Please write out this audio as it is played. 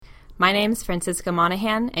My name's Francisca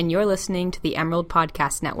Monahan, and you're listening to the Emerald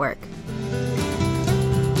Podcast Network.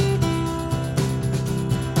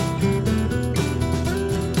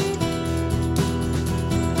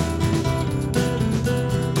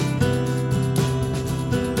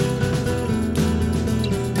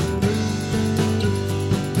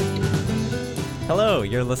 Hello,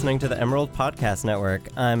 you're listening to the Emerald Podcast Network.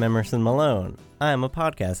 I'm Emerson Malone. I'm a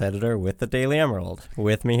podcast editor with the Daily Emerald.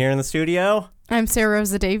 With me here in the studio, I'm Sarah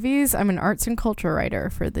Rosa Davies. I'm an arts and culture writer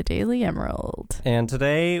for the Daily Emerald. And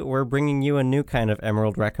today we're bringing you a new kind of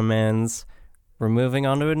Emerald Recommends. We're moving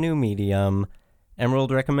on to a new medium. Emerald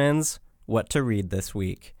Recommends What to Read This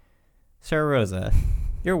Week. Sarah Rosa,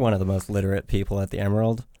 you're one of the most literate people at the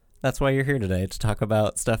Emerald. That's why you're here today, to talk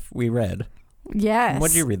about stuff we read. Yes.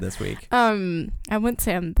 What did you read this week? I wouldn't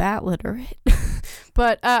say I'm that literate,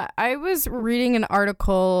 but I was reading an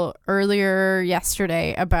article earlier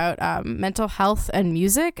yesterday about mental health and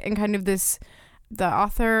music and kind of the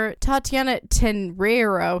author Tatiana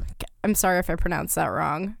Tenreiro, I'm sorry if I pronounced that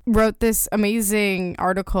wrong, wrote this amazing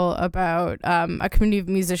article about a community of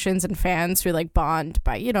musicians and fans who bond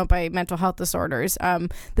by mental health disorders.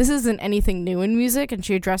 This isn't anything new in music, and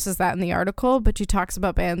she addresses that in the article, but she talks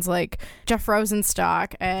about bands like Jeff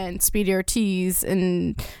Rosenstock and Speedy Ortiz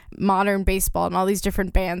and Modern Baseball and all these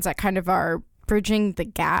different bands that kind of are bridging the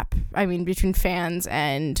gap, between fans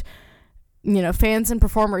and fans and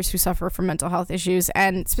performers who suffer from mental health issues.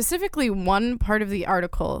 And specifically, one part of the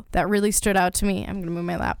article that really stood out to me, I'm going to move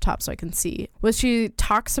my laptop so I can see, was she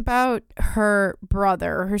talks about her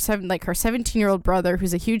brother, her 17-year-old brother,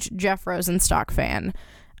 who's a huge Jeff Rosenstock fan.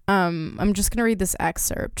 I'm just going to read this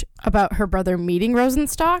excerpt about her brother meeting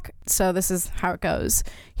Rosenstock. So this is how it goes.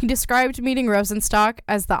 He described meeting Rosenstock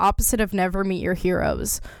as the opposite of never meet your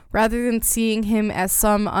heroes. Rather than seeing him as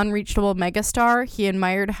some unreachable megastar, he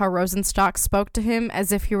admired how Rosenstock spoke to him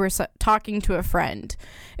as if he were talking to a friend.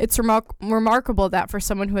 It's remarkable that for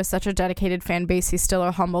someone who has such a dedicated fan base, he's still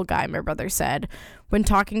a humble guy, my brother said. When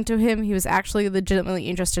talking to him, he was actually legitimately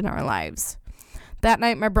interested in our lives. That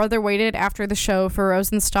night, my brother waited after the show for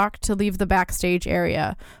Rosenstock to leave the backstage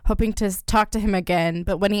area, hoping to talk to him again,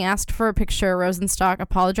 but when he asked for a picture, Rosenstock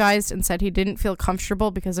apologized and said he didn't feel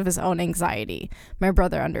comfortable because of his own anxiety. My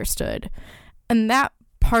brother understood. And that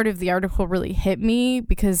part of the article really hit me,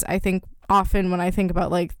 because I think often when I think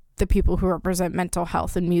about the people who represent mental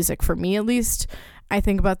health in music, for me at least, I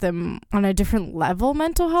think about them on a different level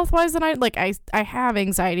mental health wise than I have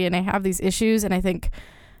anxiety and I have these issues, and I think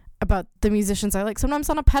about the musicians I like sometimes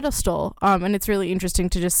on a pedestal, and it's really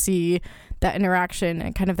interesting to just see that interaction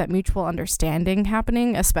and kind of that mutual understanding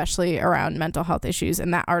happening, especially around mental health issues.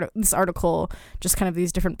 And this article, just kind of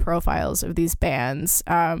these different profiles of these bands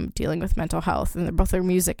dealing with mental health and both their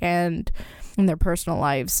music and in their personal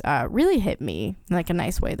lives, really hit me in a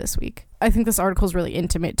nice way this week. I think this article is really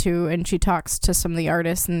intimate too, and she talks to some of the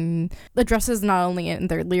artists and addresses not only in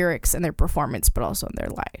their lyrics and their performance, but also in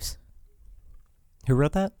their lives. Who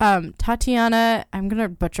wrote that? Tatiana, I'm going to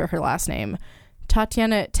butcher her last name,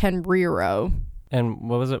 Tatiana Tenreiro. And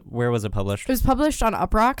what was it? Where was it published? It was published on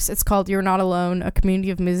Uprocks. It's called You're Not Alone, a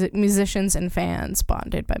community of musicians and fans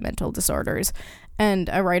bonded by mental disorders. And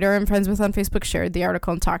a writer I'm friends with on Facebook shared the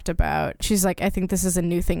article and talked about, she's like, I think this is a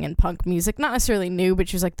new thing in punk music. Not necessarily new, but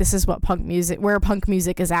she's like, this is what where punk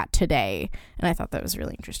music is at today. And I thought that was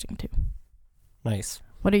really interesting too. Nice.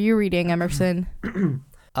 What are you reading, Emerson?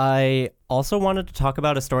 I also wanted to talk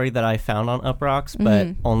about a story that I found on Uprocks,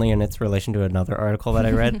 but only in its relation to another article that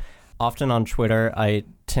I read. Often on Twitter, I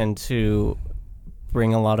tend to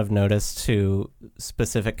bring a lot of notice to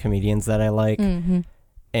specific comedians that I like.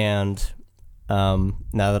 And now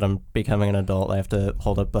that I'm becoming an adult, I have to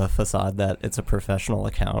hold up a facade that it's a professional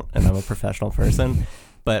account and I'm a professional person.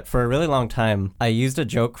 But for a really long time, I used a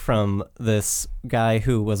joke from this guy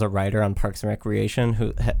who was a writer on Parks and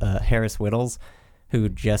Recreation, Harris Whittles, who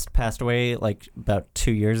just passed away about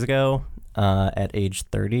 2 years ago at age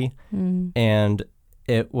 30. And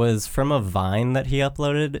it was from a Vine that he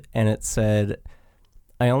uploaded, and it said,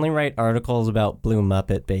 I only write articles about blue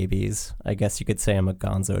Muppet babies. I guess you could say I'm a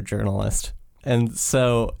gonzo journalist. And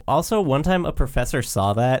so also one time a professor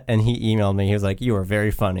saw that and he emailed me. He was like, you are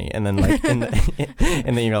very funny. And then in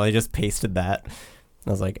the email, he just pasted that. I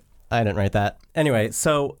was like, I didn't write that. Anyway,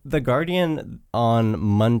 so The Guardian on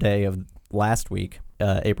Monday of last week,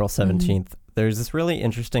 April 17th, there's this really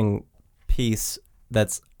interesting piece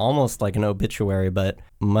that's almost like an obituary, but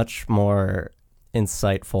much more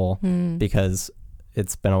insightful because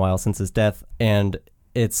it's been a while since his death. And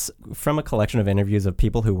it's from a collection of interviews of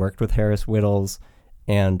people who worked with Harris Whittles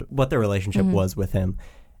and what their relationship was with him.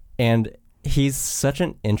 And he's such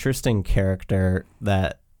an interesting character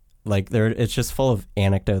that like it's just full of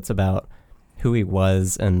anecdotes about who he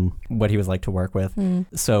was and what he was like to work with.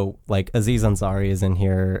 So like Aziz Ansari is in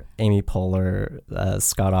here, Amy Poehler,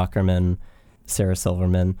 Scott Aukerman, Sarah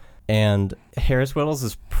Silverman. And Harris Whittles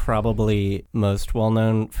is probably most well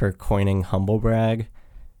known for coining humble brag,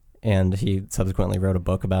 and he subsequently wrote a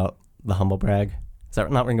book about the humble brag. Does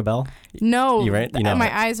that not ring a bell? No, you right? You know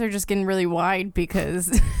my eyes are just getting really wide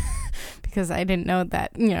because I didn't know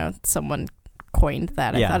that someone coined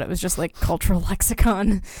that. I thought it was just like cultural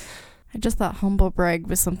lexicon. I just thought humble brag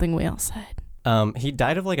was something we all said. He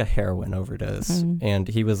died of like a heroin overdose, and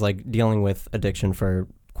he was like dealing with addiction for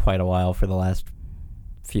quite a while for the last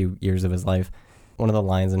few years of his life. One of the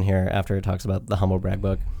lines in here after it talks about the humble brag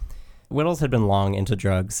book: Whittles had been long into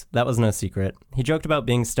drugs. That was no secret. He joked about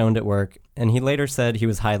being stoned at work, and he later said he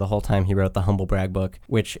was high the whole time he wrote the humble brag book,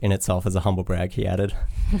 which in itself is a humble brag, he added.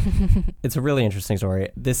 It's a really interesting story.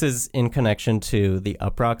 This is in connection to the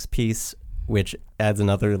Uproxx piece, which adds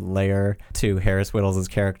another layer to Harris Whittles'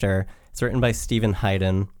 character. It's written by Stephen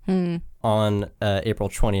Hayden. On April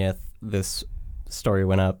 20th, this story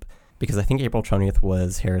went up because I think April 20th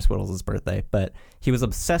was Harris Whittles' birthday, but he was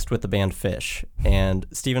obsessed with the band Phish. And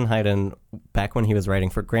Stephen Hayden, back when he was writing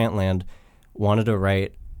for Grantland, wanted to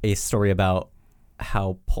write a story about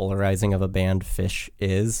how polarizing of a band Phish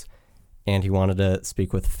is. And he wanted to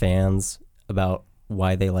speak with fans about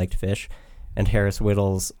why they liked Phish. And Harris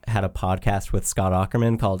Whittles had a podcast with Scott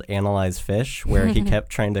Aukerman called Analyze Phish, where he kept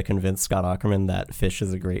trying to convince Scott Aukerman that Phish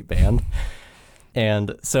is a great band.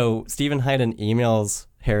 And so Stephen Hayden emails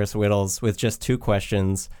Harris Whittles with just two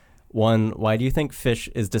questions. One, why do you think Phish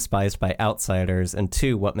is despised by outsiders? And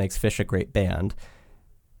two, what makes Phish a great band?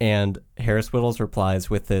 And Harris Whittles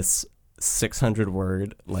replies with this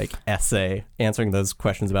 600-word like essay answering those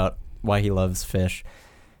questions about why he loves Phish.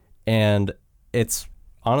 And it's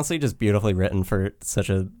honestly just beautifully written for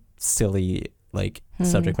such a silly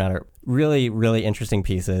subject matter. Really, really interesting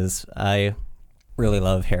pieces. I really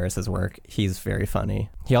love Harris's work. He's very funny.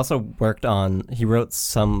 He also he wrote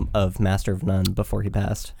some of Master of None before he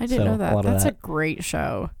passed. I didn't know that. That's a great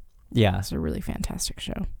show. Yeah. It's a really fantastic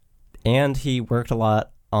show. And he worked a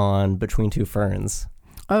lot on Between Two Ferns.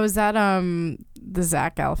 Oh, is that the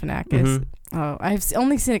Zach Galifianakis? Oh, I've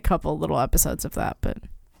only seen a couple little episodes of that, but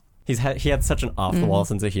he had such an off-the-wall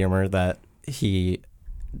sense of humor that he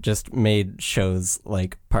just made shows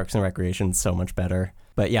like Parks and Recreation so much better.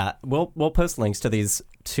 But yeah, we'll post links to these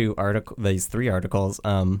three articles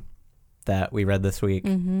that we read this week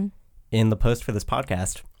in the post for this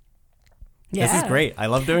podcast. Yeah. This is great. I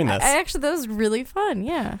love doing this. That was really fun.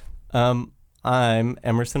 Yeah. I'm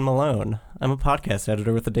Emerson Malone. I'm a podcast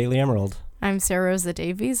editor with the Daily Emerald. I'm Sarah Rosa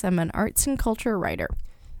Davies. I'm an arts and culture writer.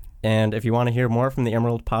 And if you want to hear more from the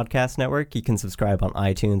Emerald Podcast Network, you can subscribe on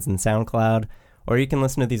iTunes and SoundCloud, or you can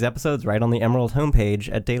listen to these episodes right on the Emerald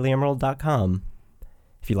homepage at dailyemerald.com.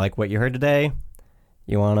 If you like what you heard today,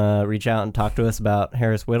 you want to reach out and talk to us about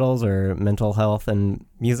Harris Whittles or mental health and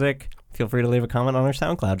music, feel free to leave a comment on our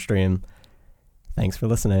SoundCloud stream. Thanks for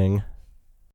listening.